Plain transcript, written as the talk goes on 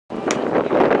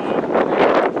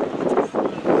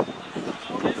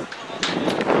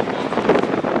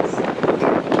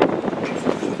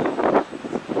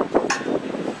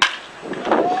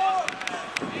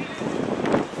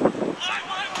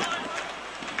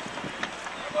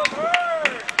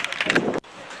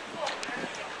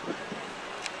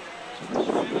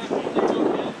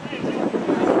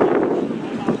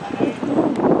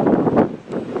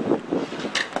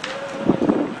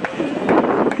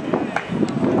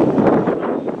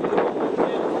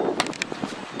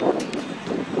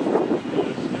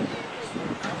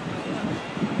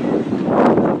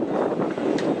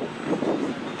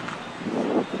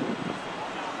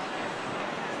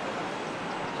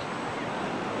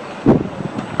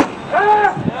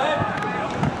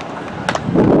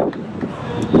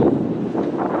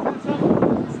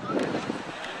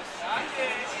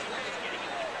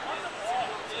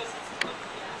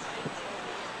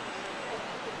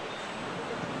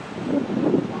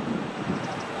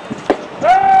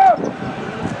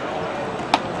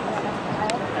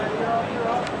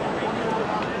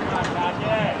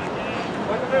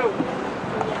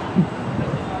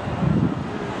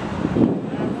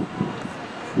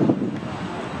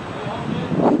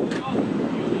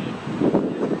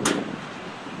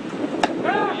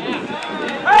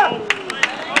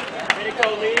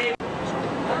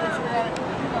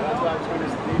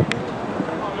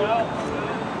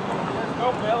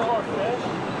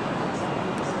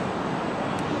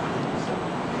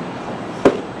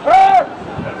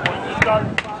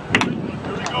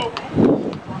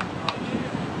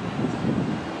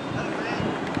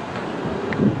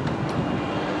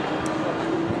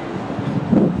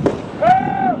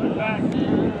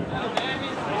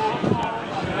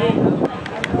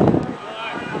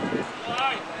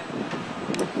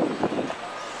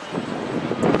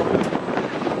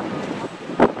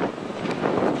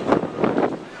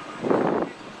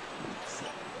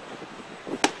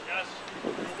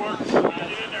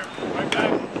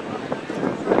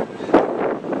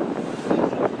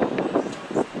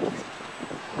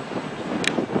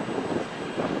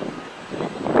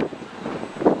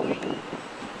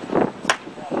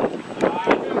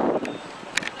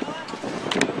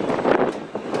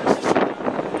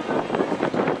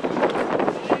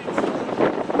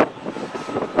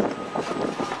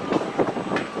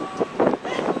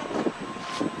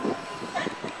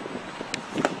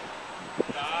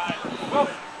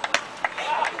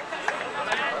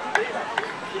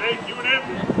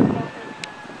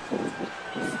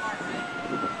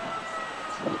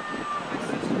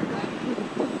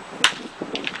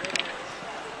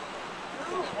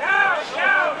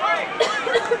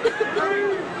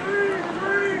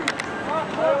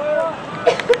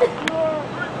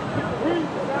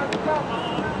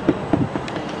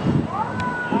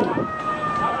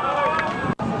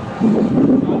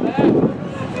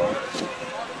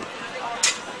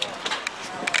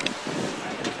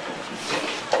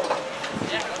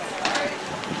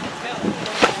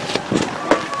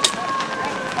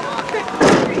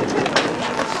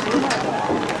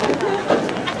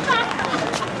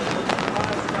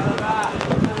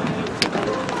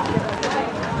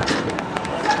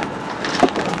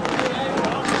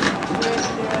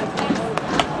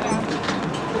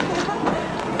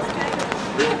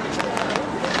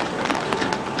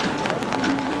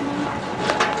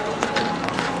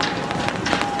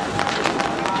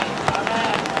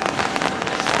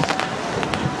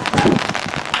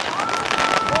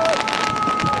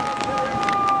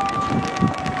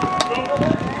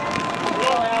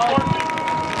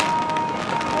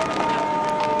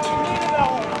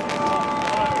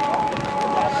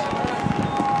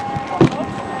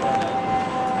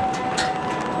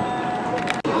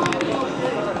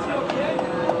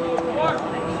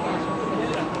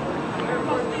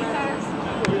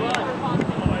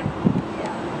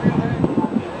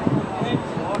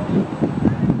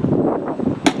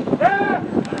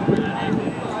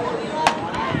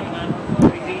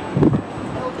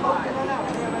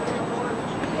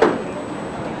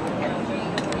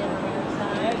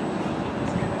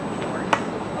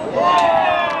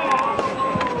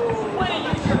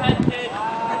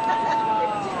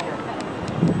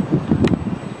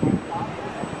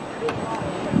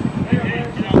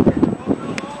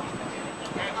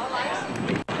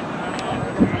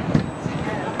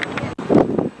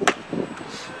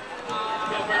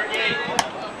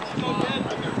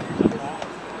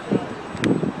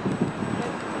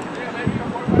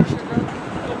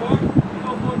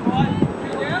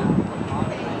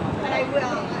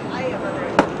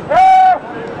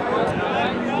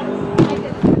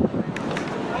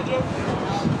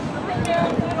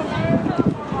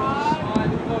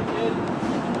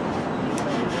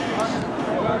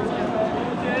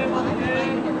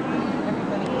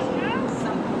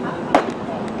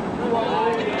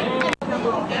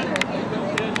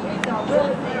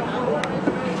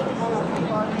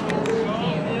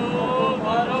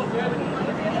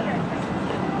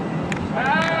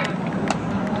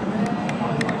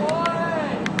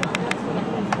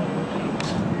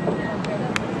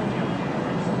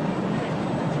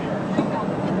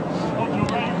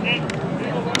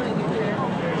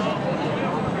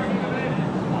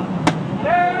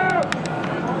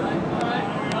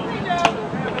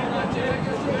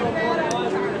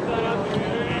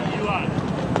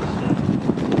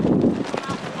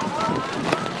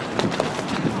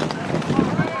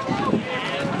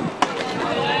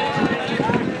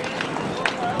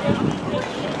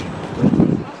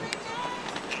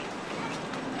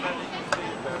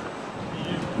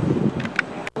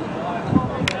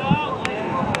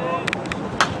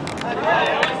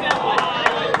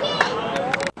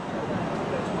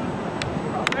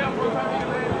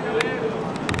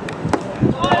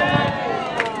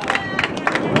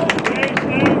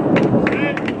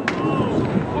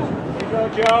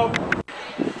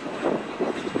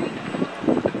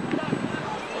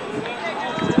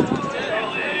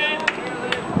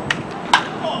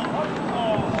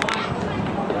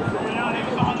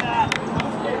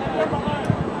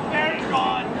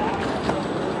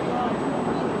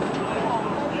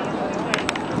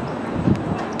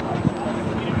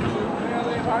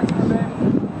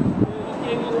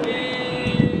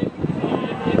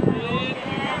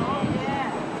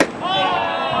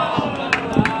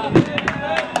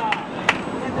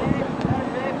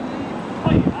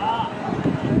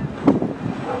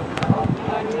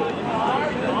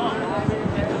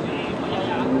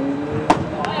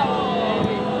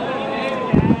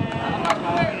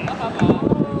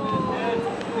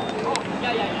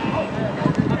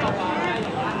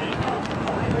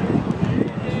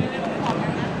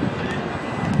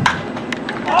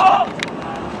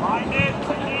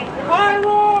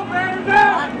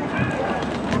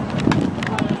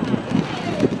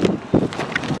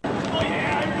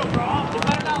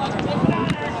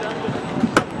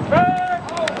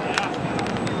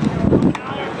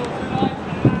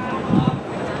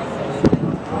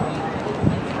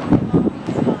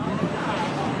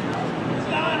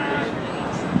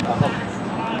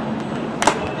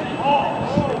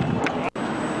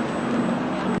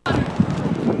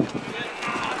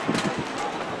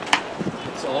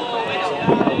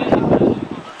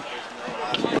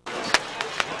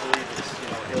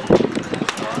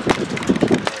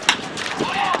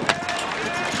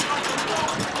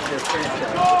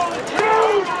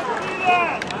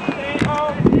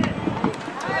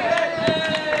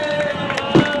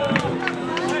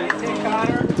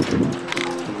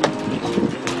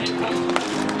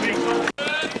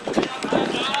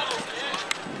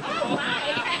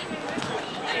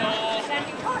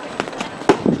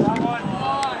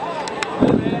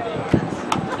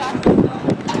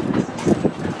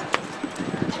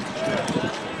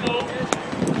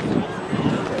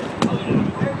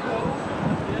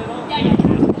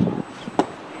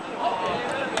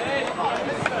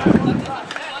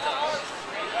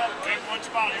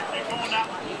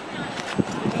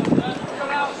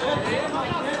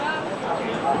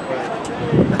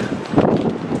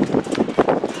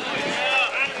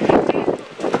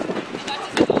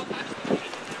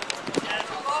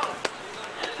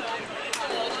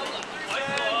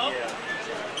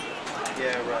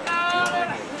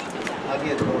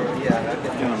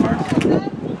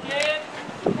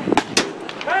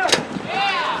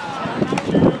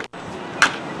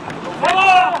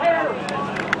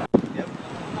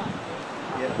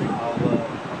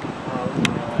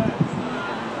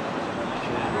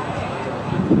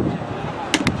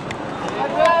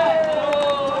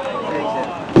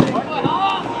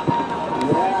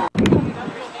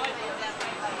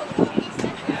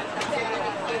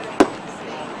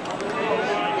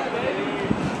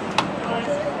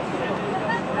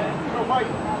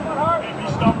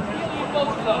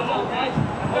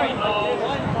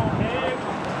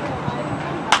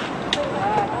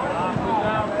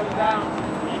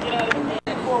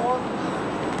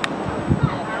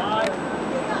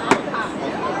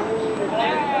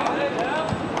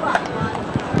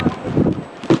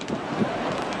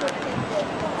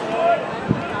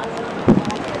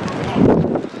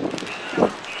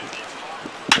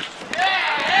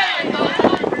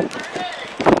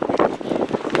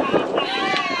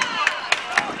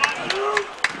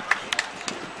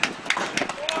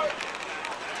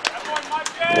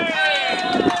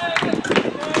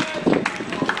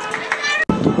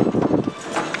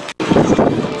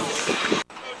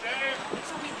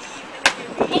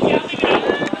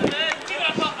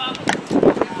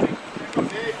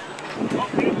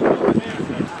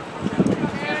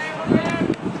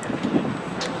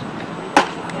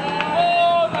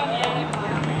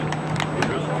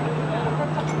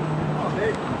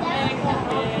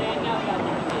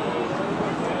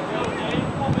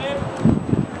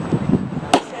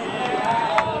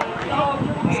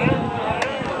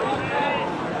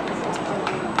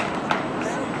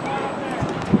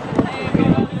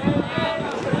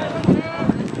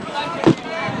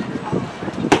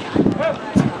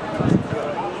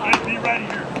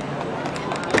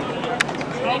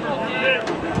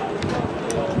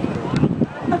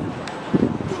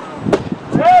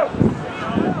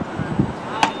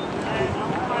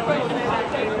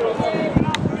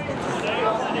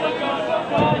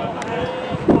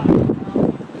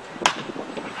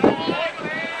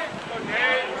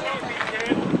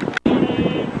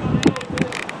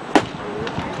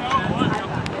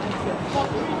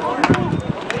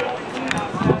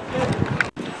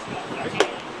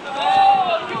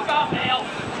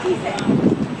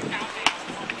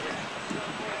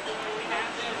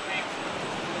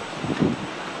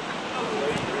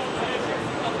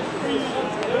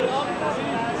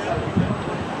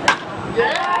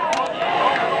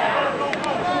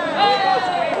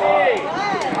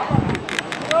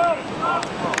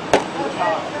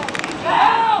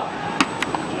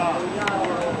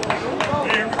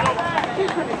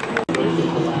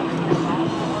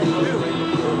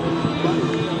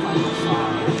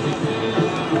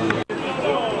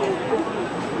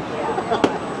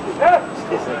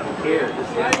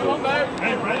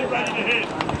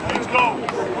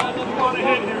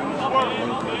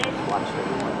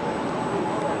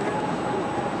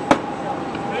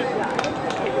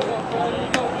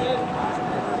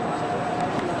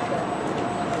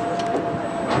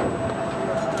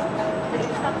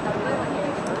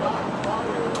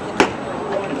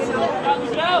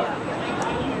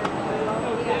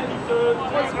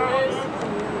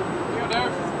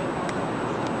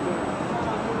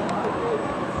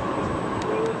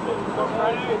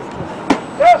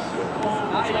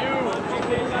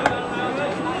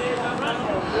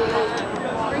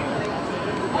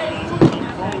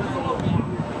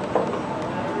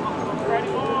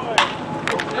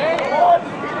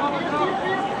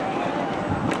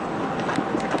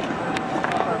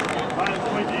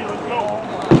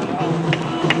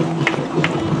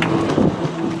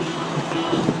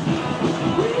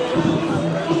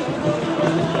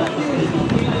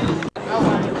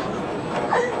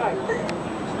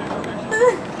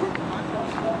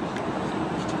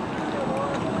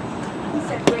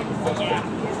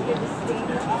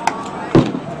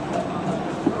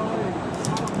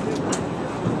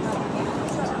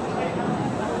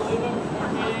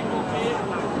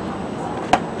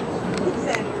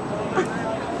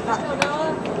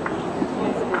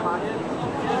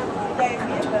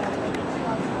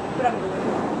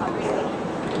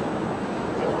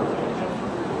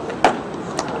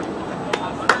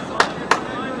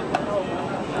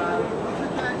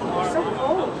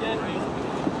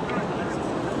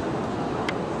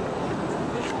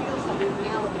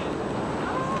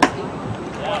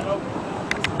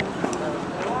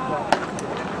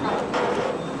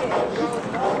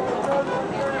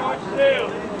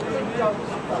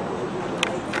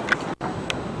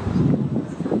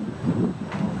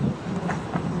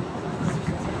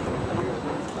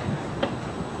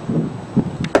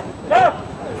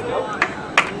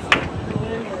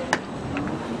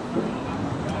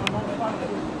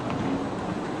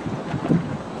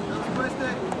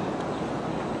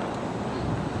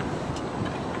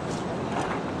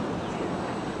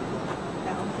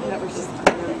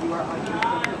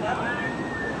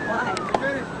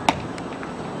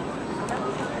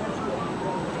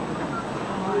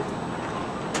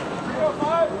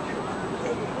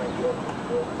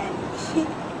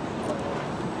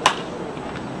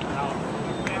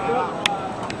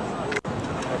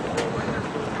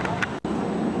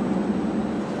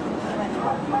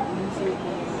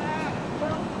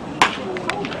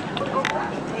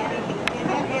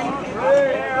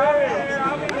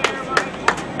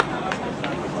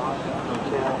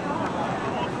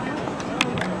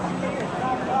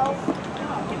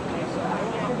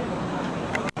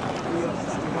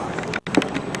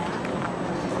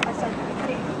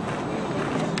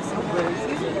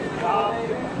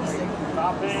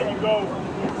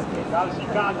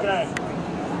Contact.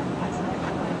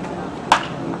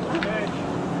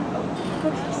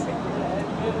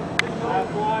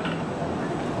 Last one.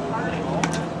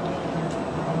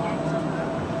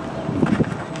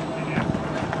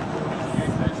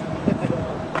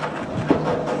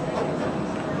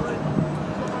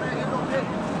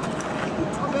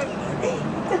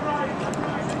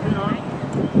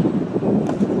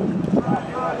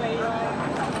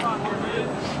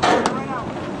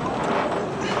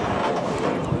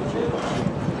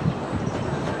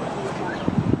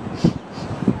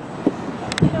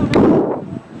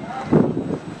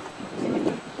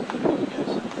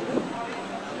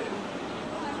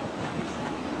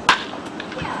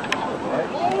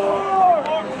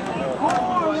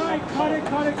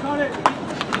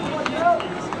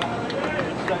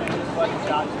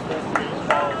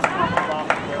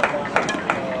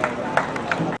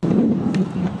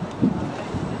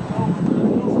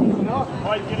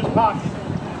 Mike, get his pocket.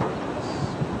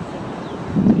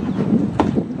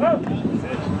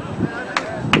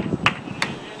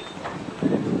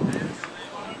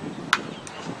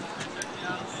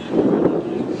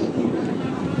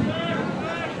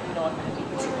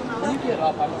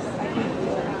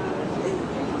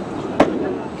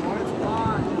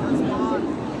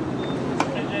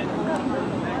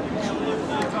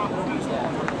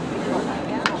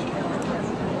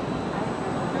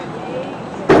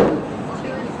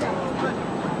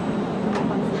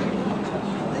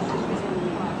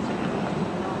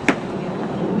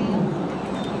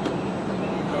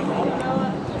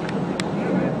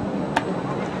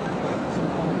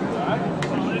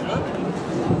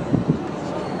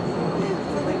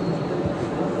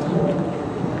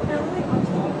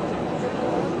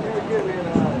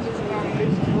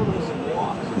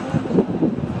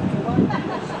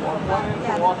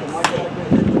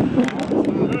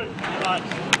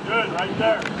 Good, right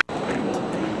there.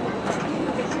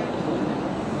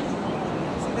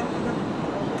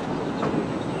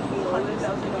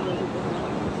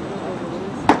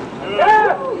 Good,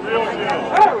 real good.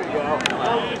 There we go.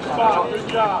 Good spot, good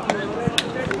job.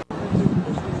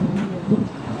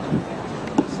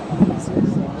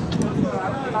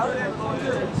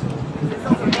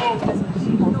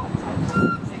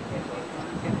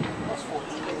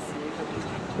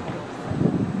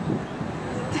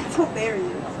 That's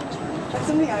hilarious. That's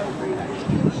something I would bring. $20.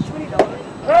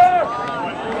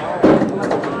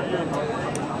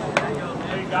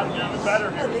 They got to do better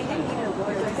here. They didn't need a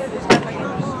lawyer. They said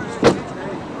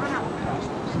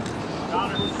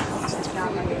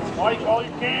Mike, all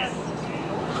you can.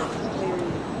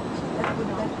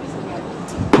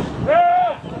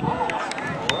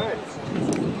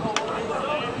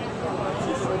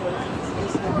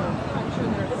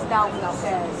 It's down without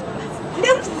says.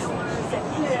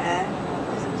 Yeah.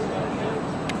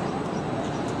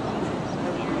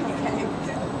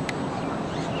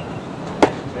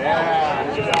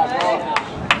 Yeah, good job, bro.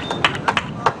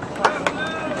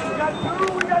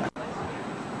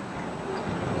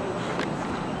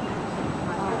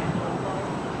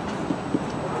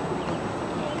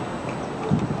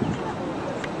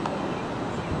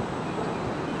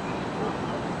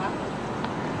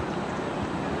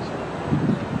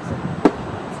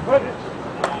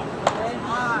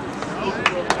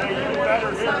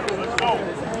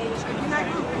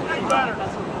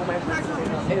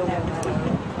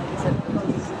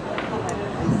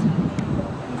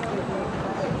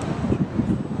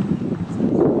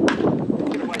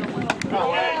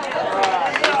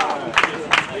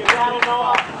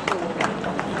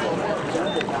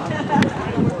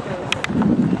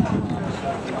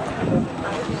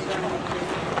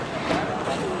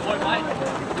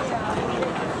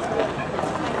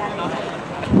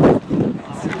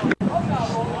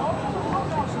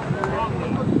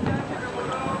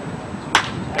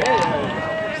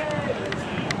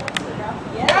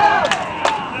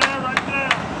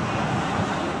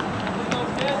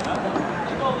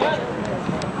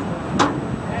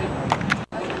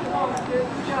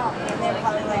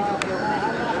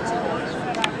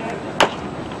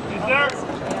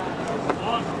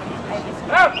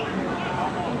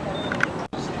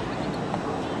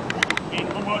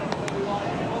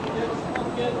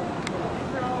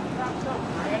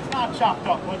 It's not chopped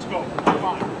up. Let's go. Come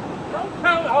on.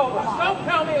 Don't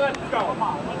tell me let's go. Come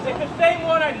on. It's the same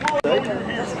one I do.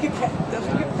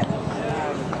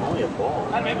 Only a ball.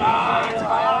 I mean,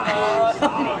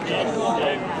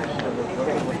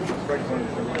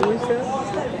 Who is that?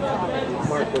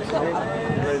 Mark, what's his name?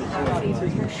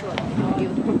 You're short.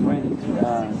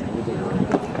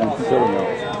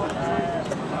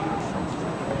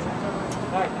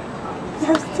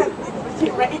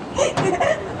 You're right.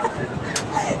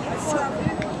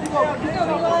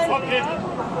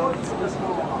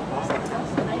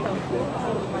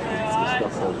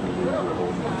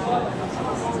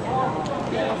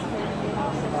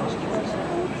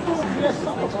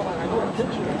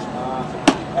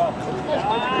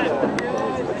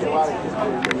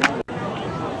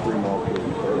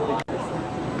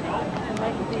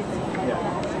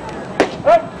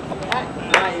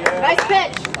 Nice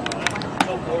pitch.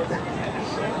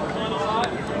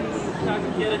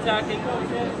 Get attacking. Oh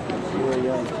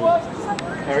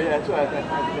yeah, that's what I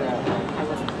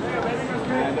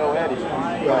know Eddie.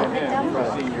 Right. Him,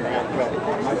 senior.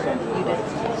 Right. My son's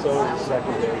so is the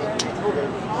second base.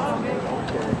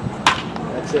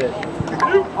 That's it.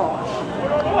 Oh,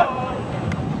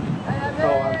 I'm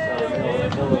sorry.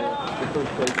 No, the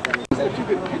first base. A few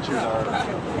good pitchers are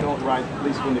don't ride at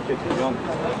least when the kids are young.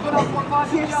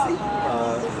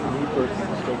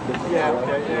 Yeah,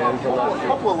 okay, yeah. A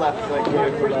couple of left, like they're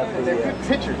good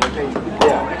pitchers. Like they accept the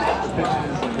pitches and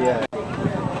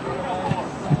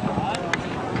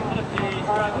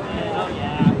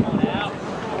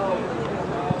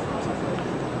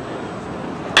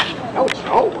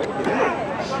Oh, wait a minute.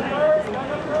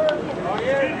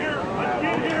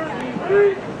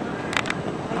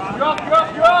 Drop!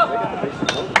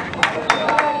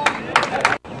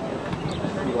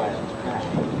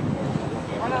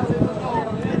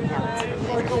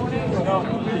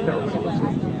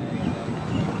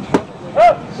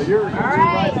 So you're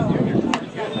right.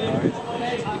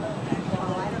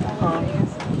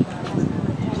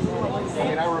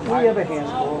 We have a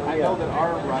handful. I know that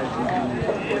our rising juniors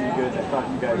are pretty good. I thought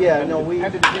you guys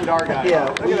had to defeat our guys. Yeah,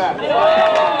 look at that.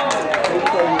 We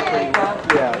play pretty well.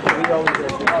 Yeah, we always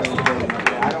have good games.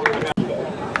 Yeah, I don't remember that.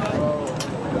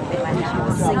 They might have a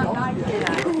single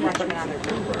freshman on their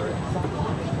team.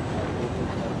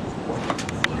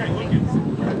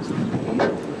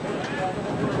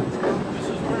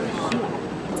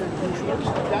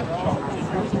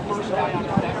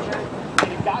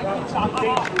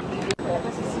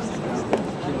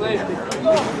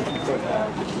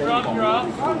 Drop.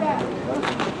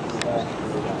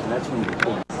 That's when you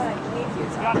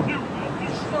Got two.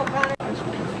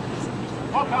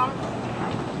 Come on.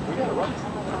 We got to run.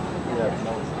 Yeah,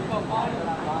 no.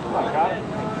 Come on, got it.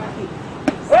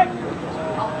 Hey!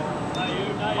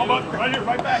 How about right here,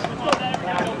 right back?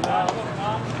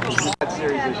 That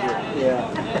series this year. Yeah.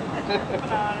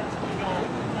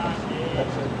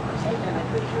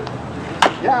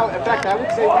 Yeah, in fact, I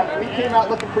would say we came out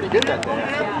looking pretty good that day.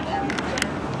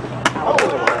 All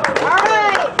right.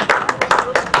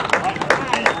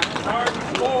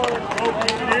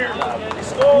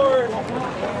 Score!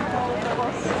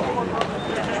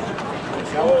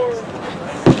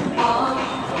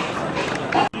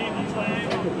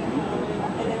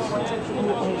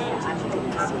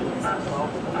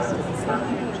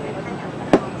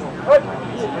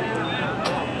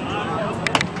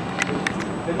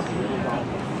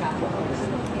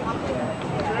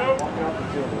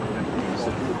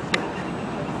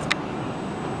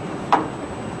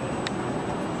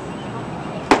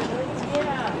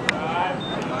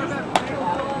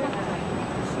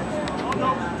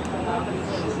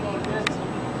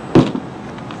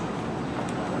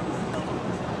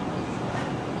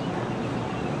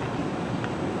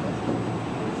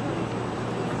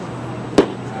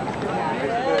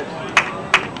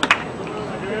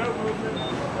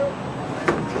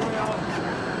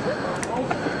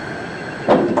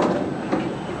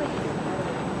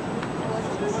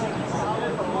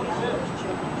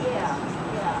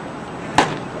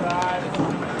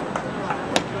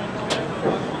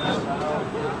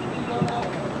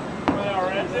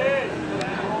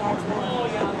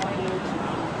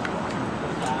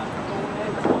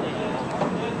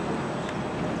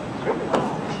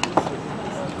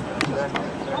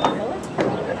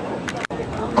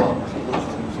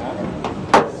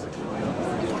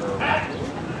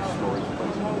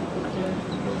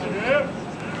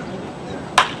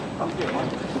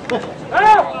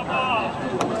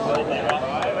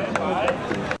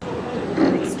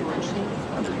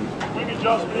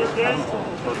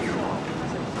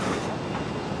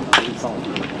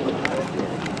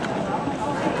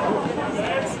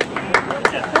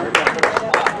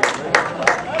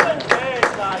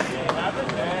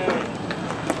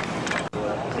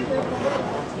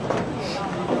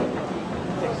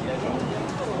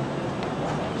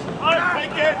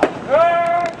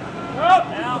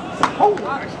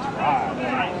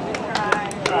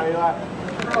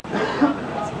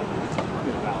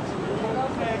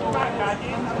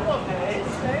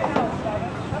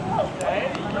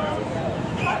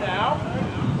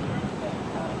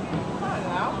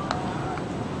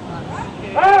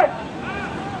 Hey!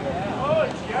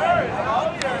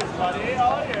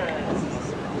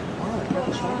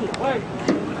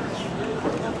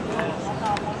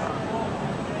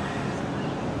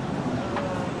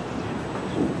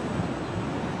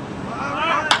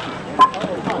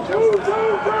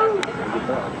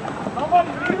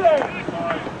 Somebody be there.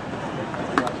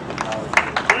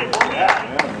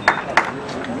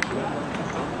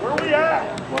 Where are we at?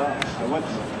 Well, I went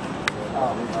to...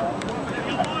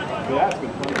 yeah, it's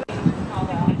been fun.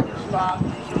 Stop.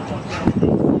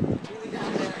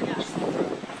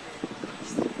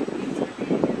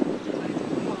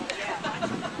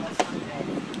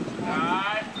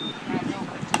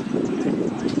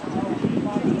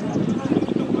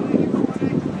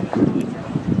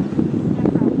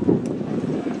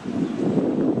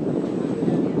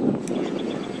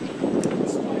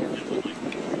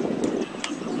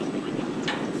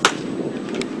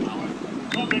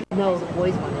 No, the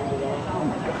boys went in today.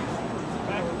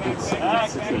 It's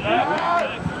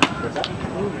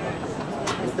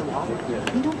the wall.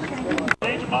 You don't forget it.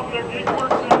 Stage him up there. He's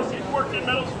working in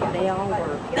middle school. They all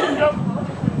were. Here we go.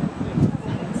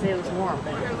 Say it was warm.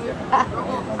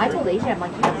 I told Asia, I'm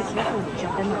like, you have to be careful when you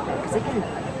jump in there because it can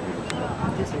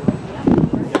just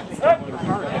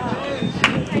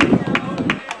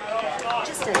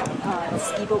just a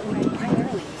ski boat. We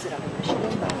primarily use it up in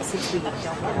Michigan, but since we don't get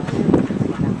up there,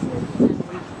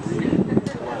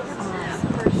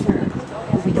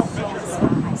 we don't make it.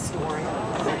 I store it.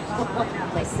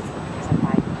 Places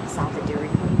like south of Dairy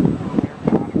Queen.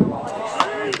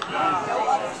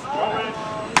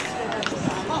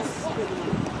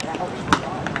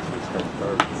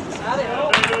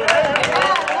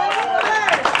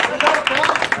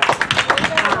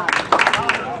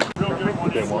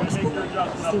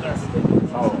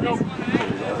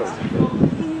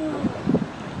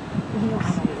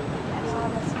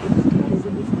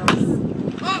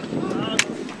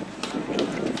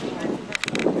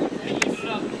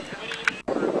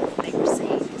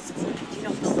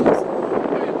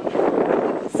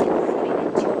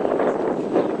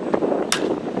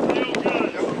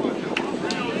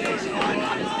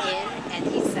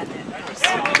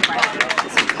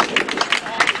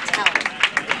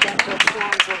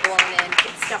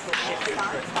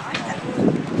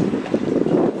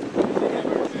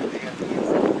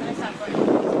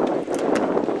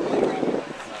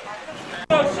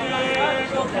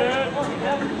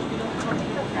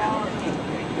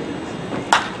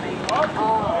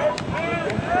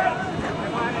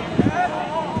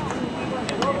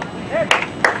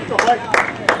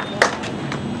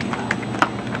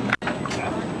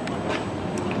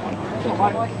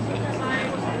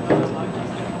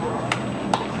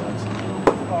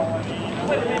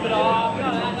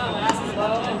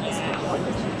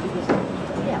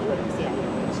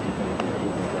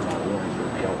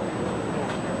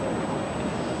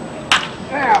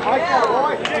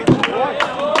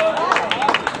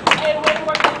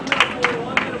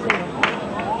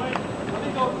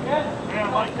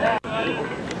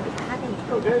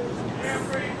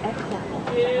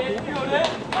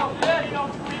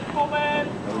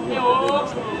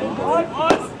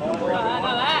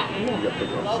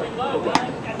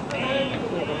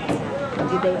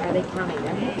 Are they counting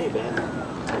them? Hey, Ben.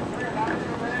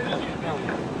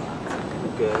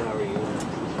 Good, how are you?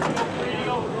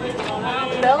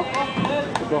 Bill?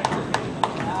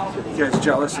 You guys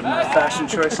jealous of my fashion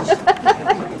choices?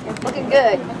 Looking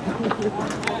good.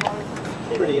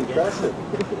 Pretty impressive.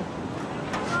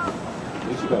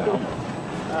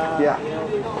 Yeah.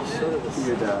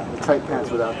 Figured the tight pants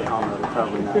without the helmet are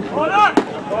probably not.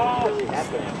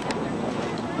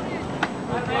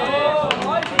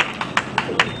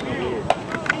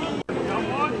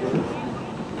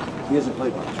 He hasn't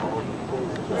played much. He's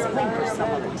playing for some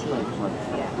other team.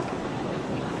 Yeah.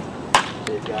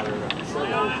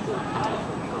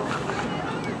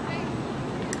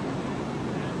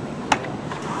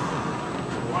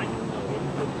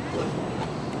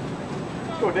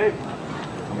 Go, Dave.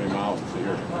 How many miles is it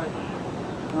here?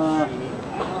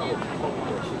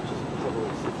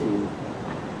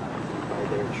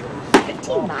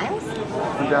 15 miles?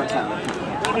 From downtown.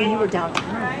 Oh, you were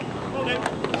downtown.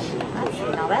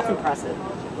 Now that's impressive.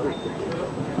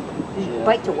 Did you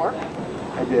bike to work?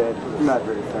 I did. Not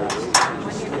very fast.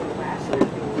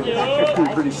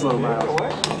 15 pretty slow miles.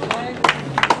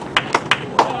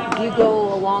 You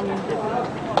go along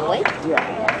the lake? Yeah.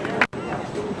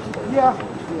 Yeah.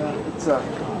 It's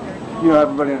you know,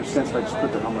 everybody understands if I just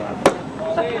put the helmet on.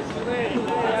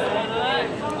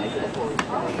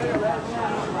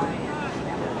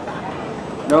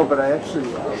 No, but I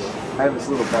actually I have this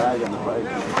little bag on the bike.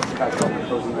 It's got all my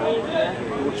clothes in there.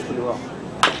 It works pretty well.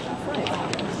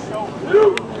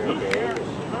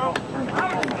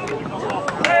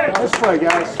 Nice play,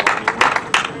 guys.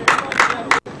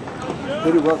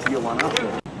 They did well to get one out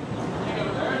there.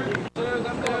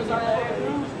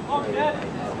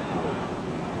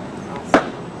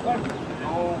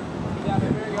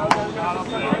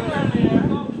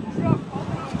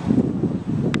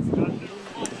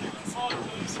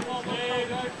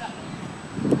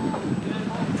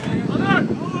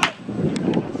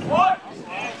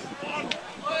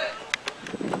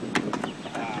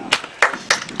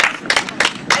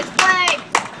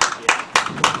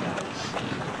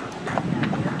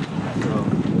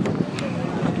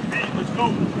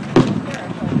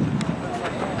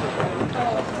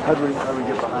 How do we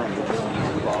get behind it?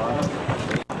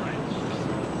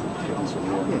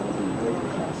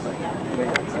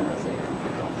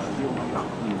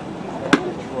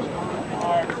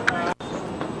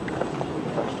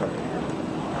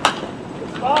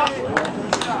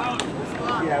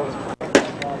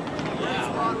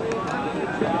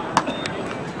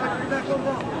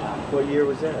 What year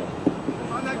was that?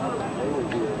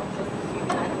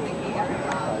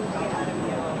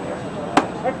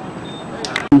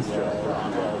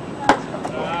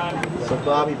 So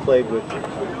Bobby played with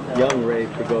young Ray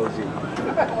Pagozzi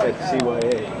at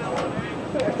CYA.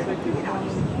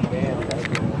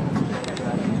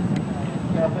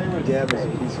 Dad was a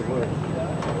piece of work.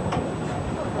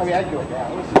 I mean, I'd do it now.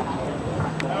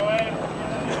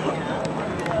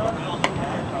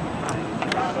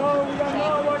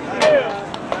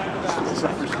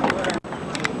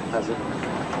 Has it?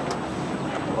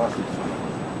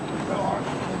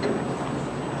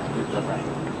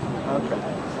 Okay.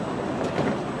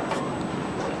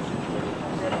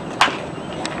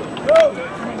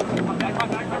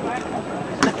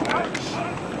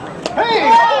 Hey!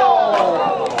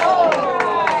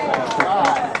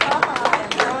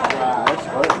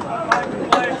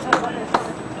 That's funny.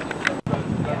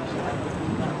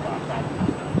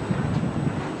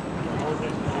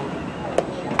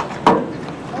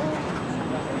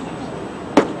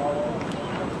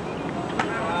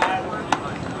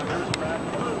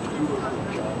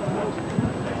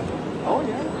 Oh,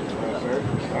 yeah.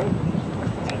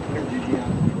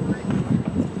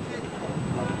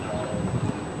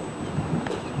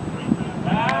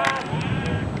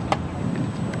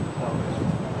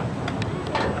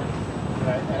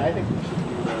 And I think we should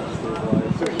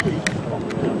do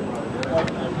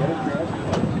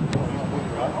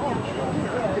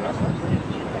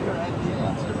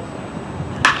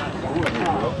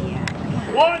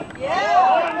One.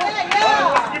 Yeah.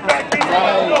 Let's get back in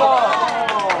there.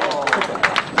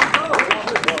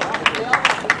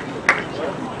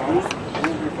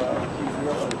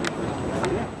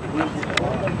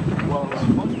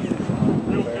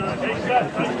 Hey, Seth,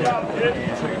 nice job, kid.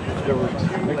 There were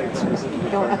two like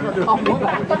specific. Don't ever call me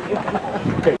back.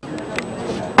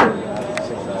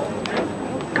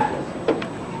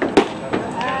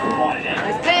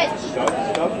 Nice pitch.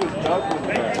 Doug was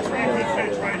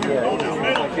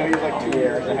he's like 2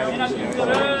 years ahead of us.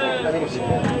 I think it's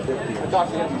 50. I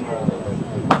talked to him.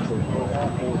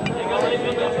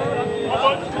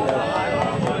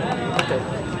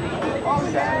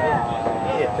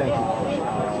 Yeah, thank you.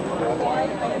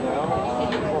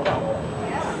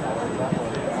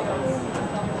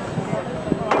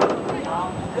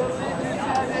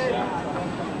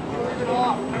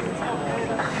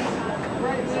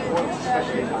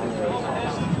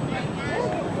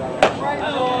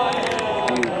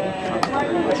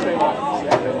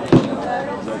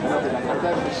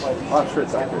 I'm sure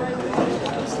it's accurate.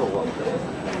 It's still well.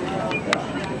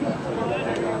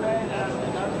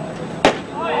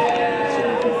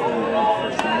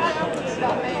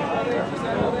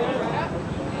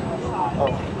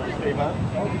 Oh, Avon?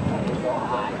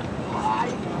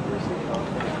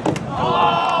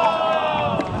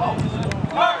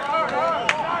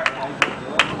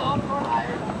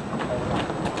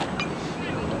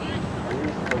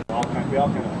 We all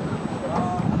kind of.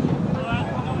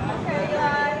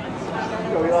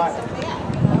 Go, Eli.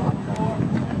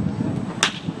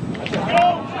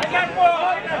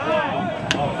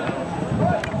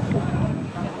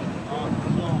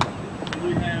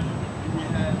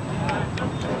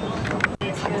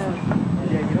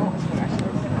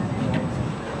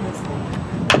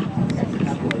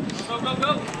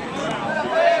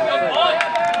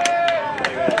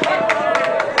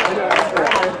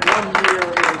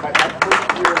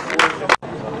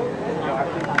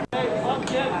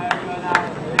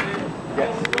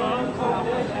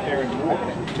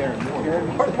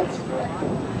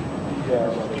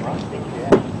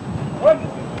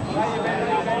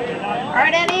 All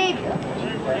right, Eddie.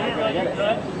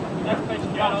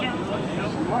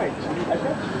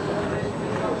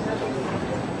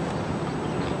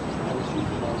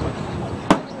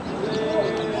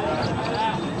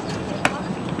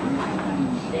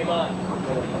 Game on.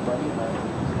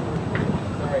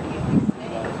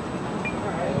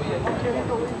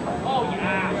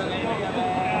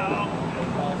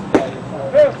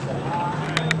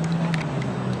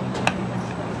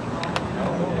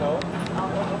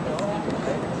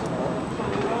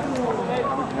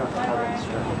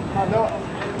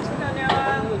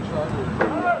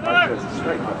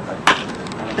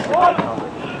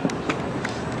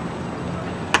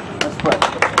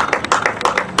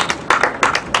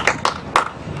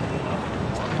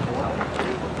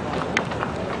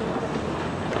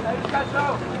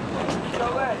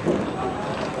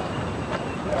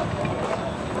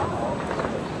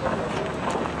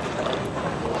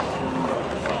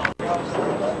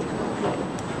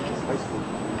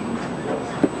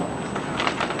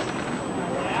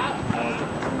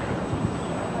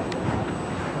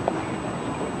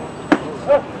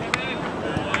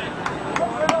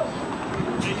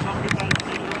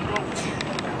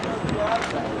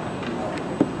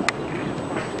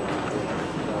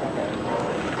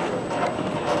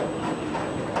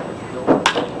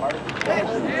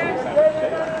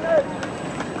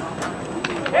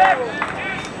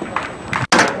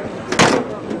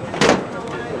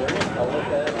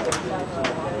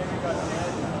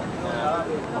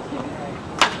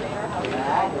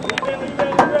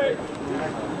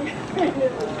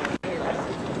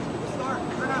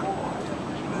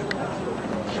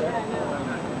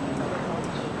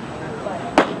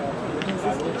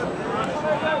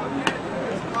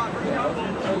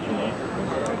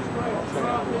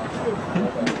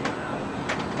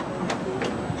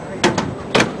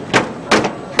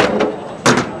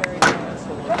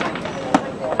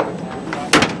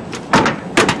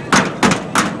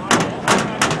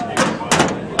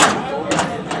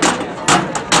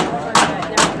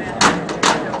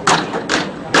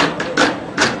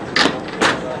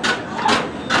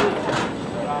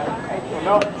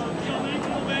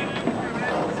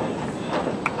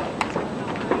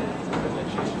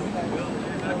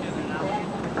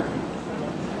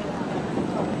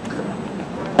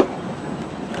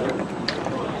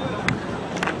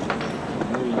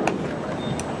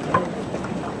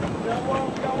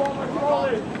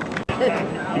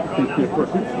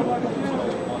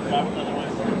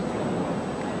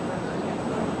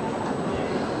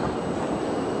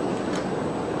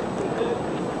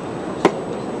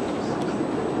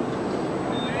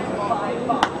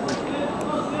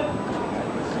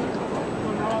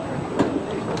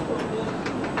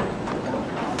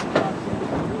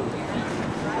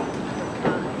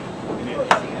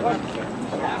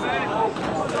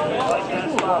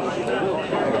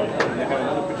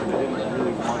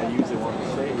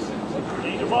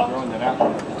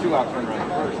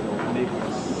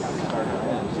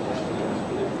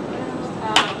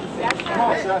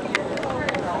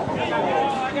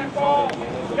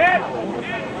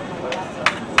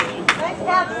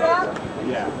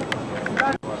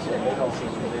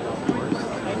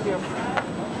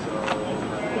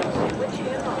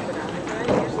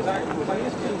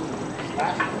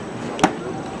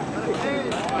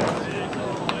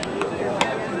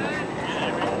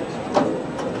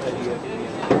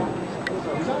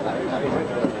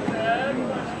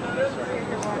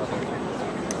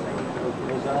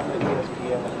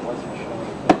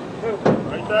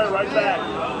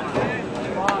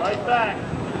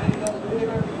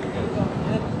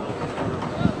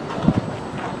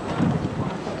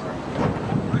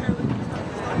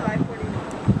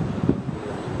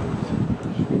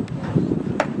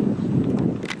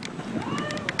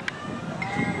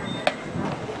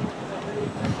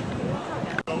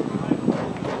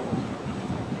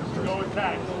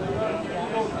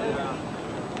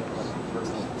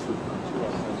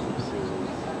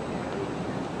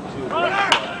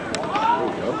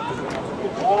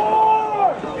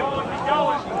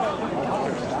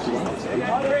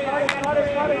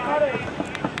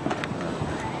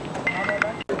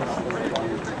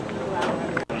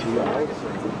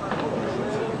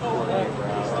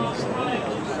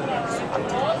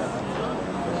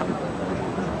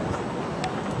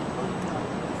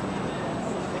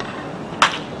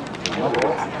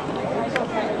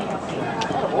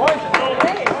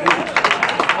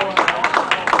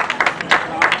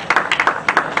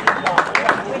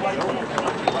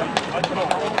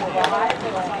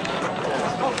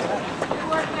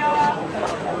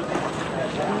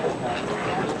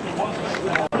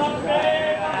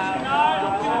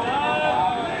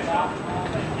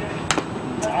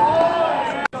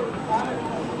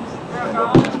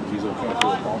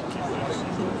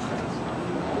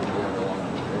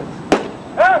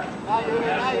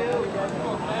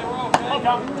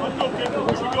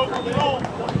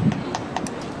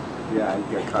 Yeah, you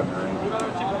got caught in the ring.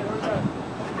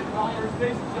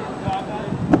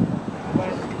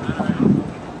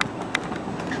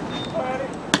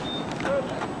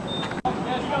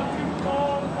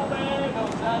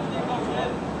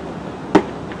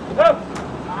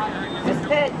 Just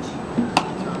pitch.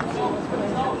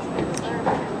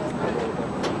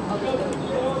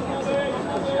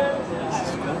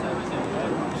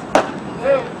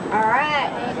 All right.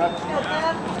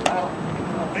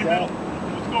 Hey, Bill.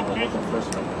 Let's go, kids.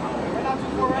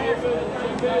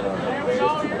 Here we go,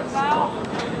 here's foul.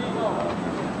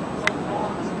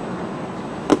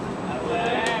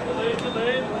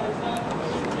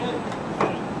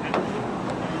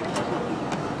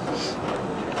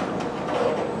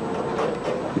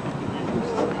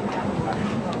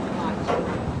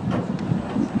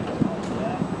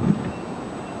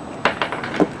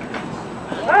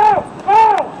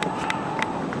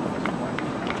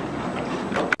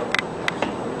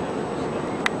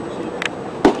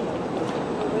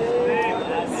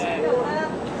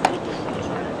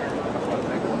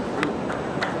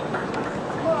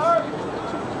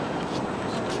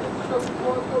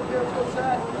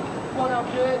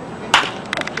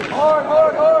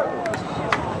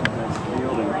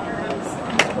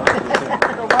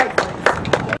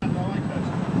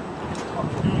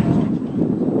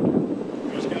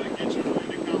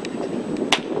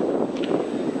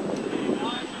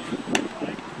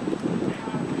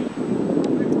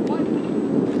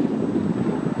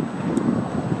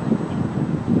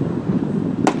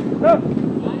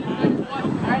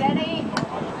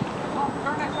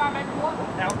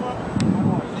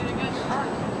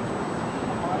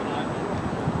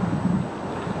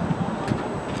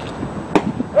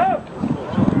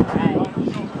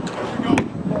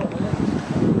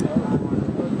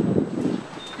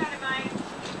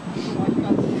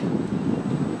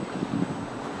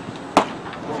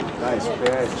 Nice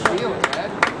pitch.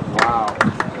 Wow.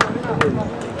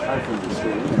 I think it's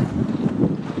good.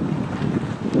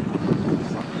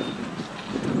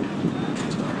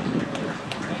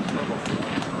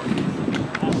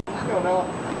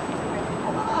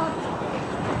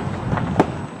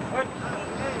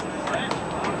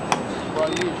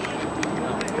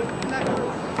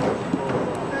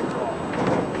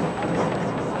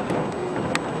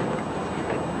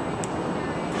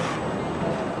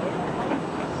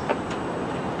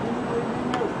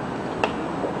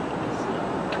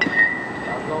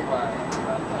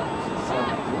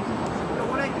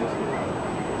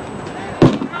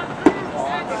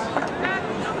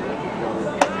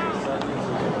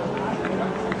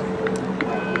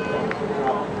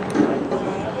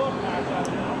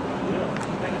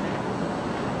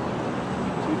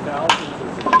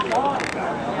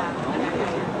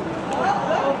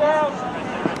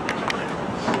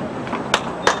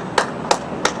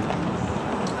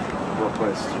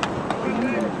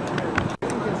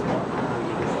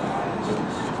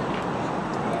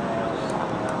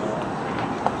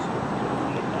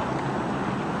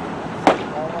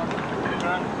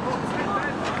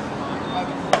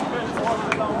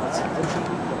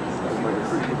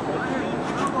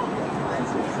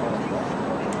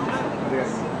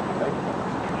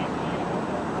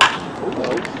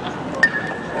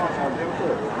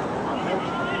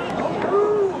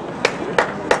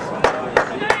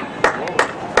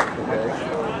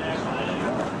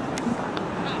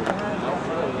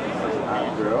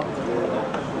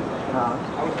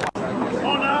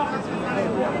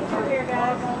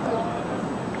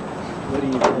 What do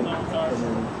you think? And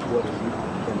then what do you think?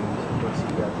 And what's you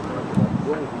got to market?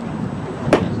 What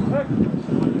have you?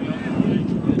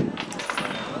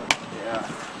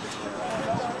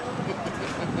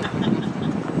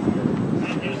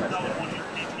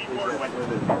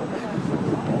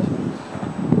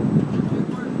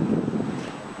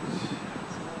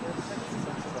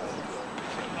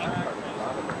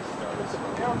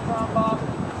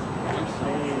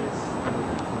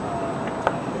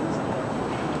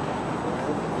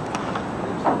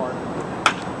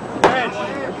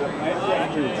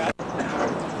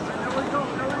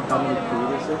 How many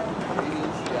feet is it?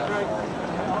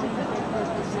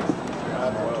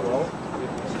 12.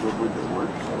 It's good with the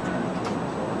work.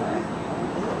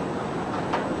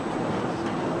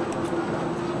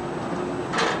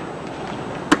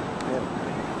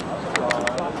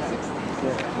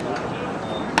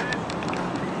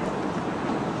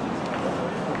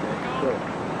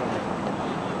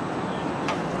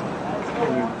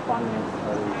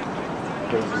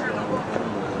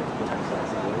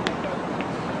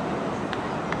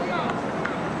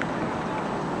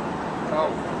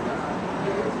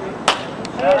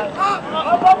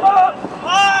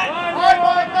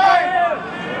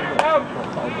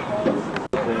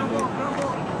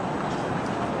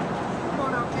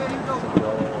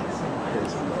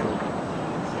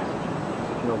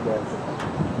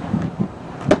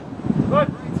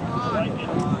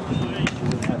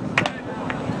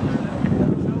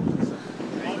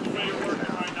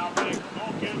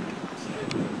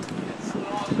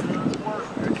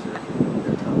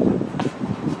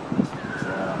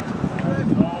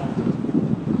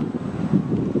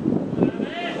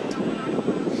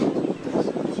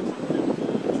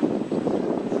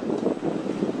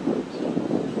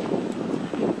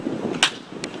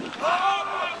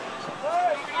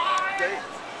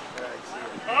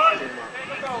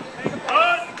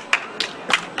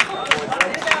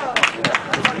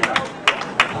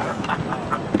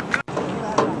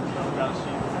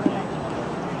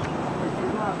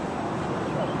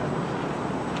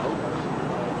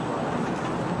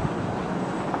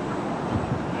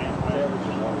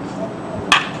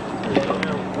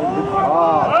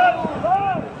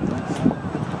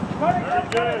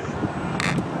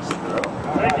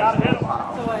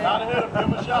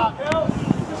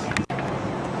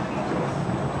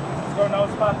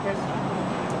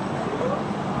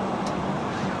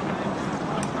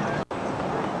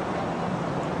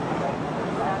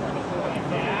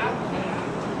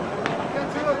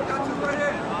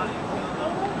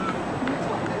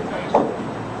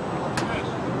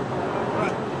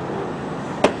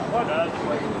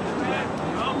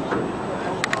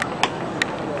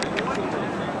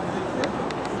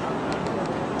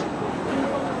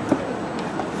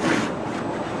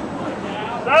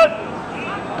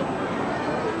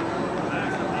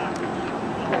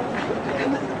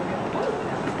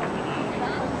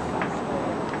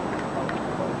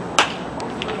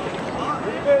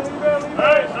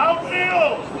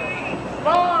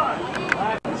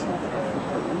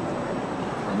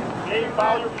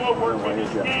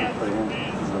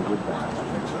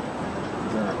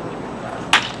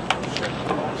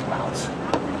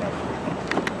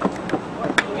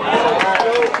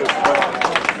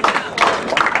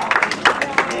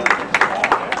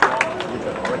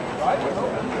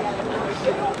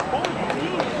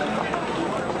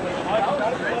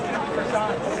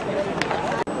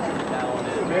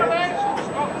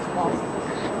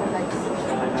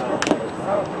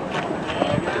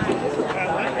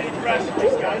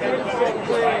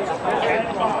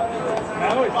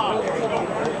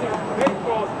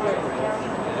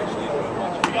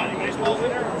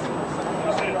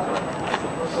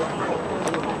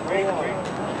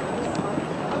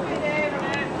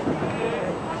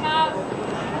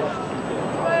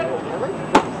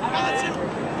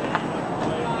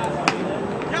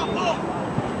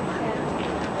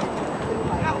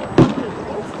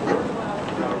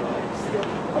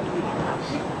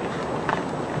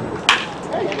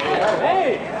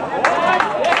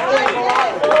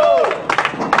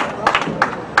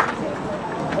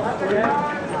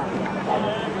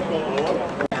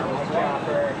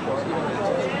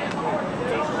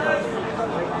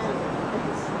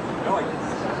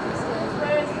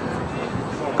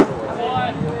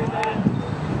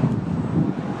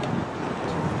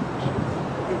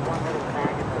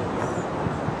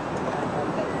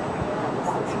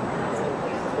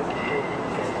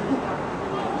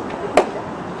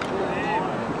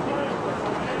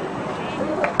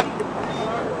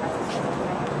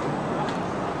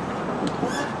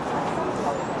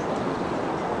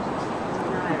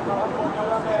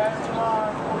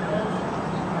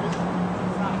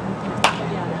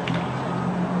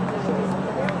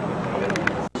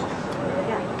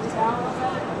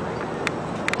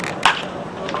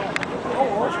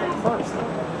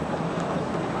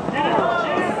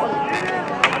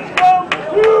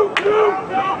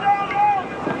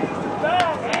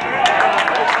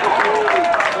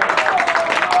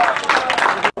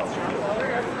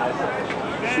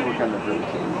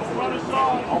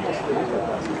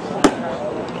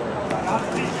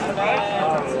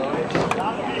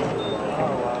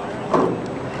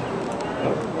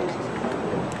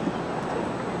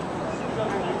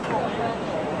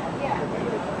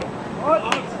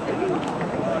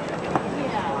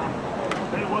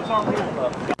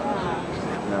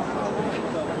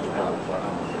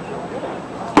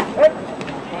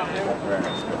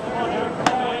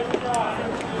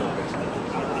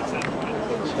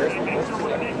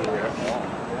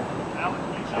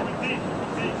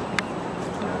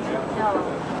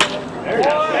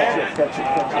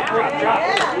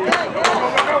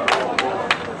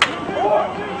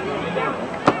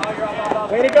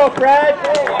 Way to go, Fred!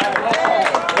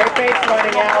 Great base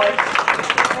running, Alex.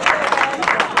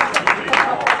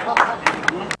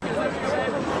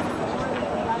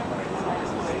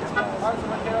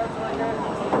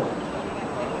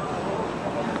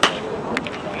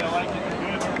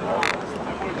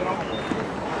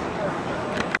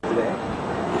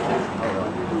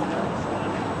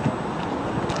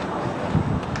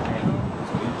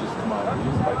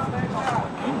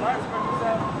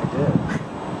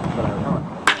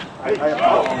 Good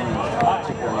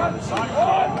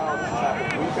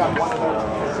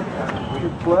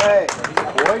play,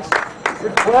 boys.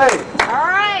 Good play. All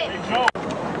right.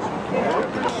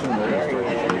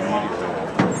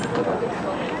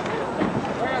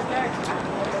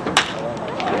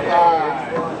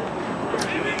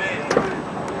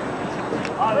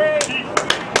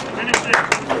 Finish it.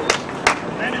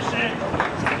 Finish it.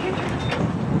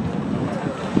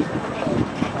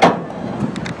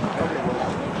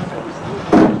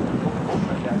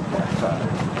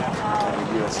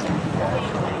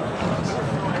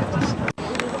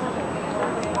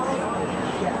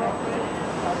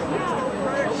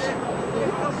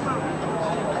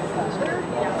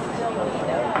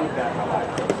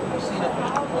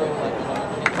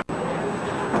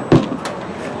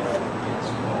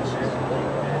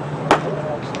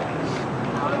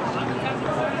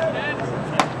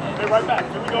 Right back.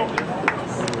 Here we go.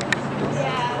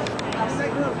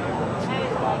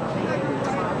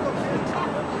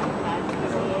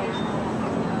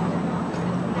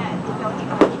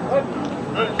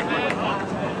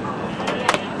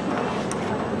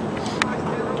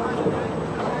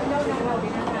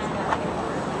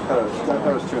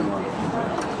 That was 2 and 1.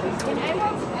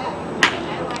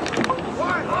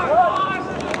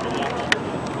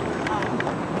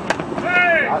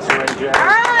 Hey! Awesome, AJ. All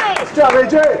right. Good job,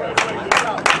 AJ.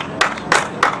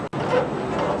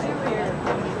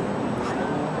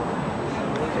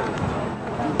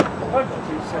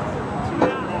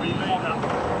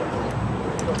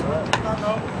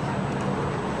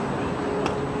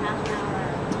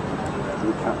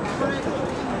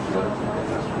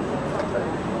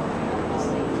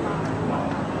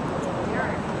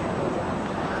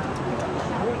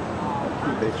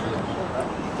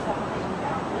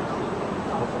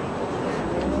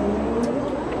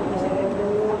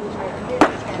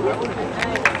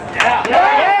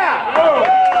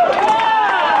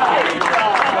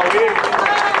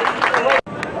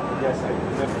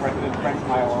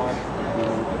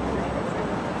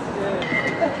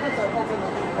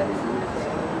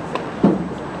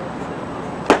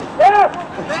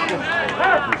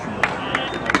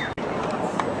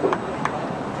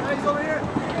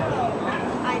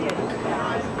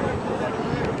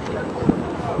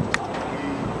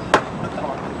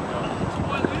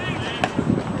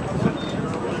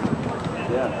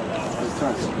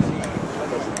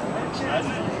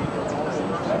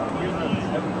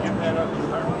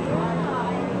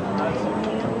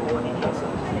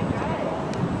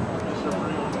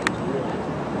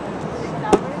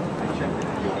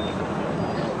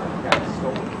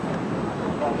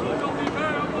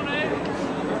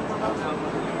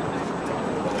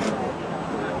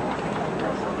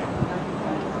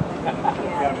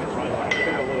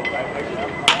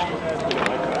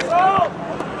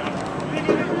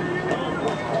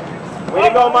 Way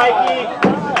to go, Mikey.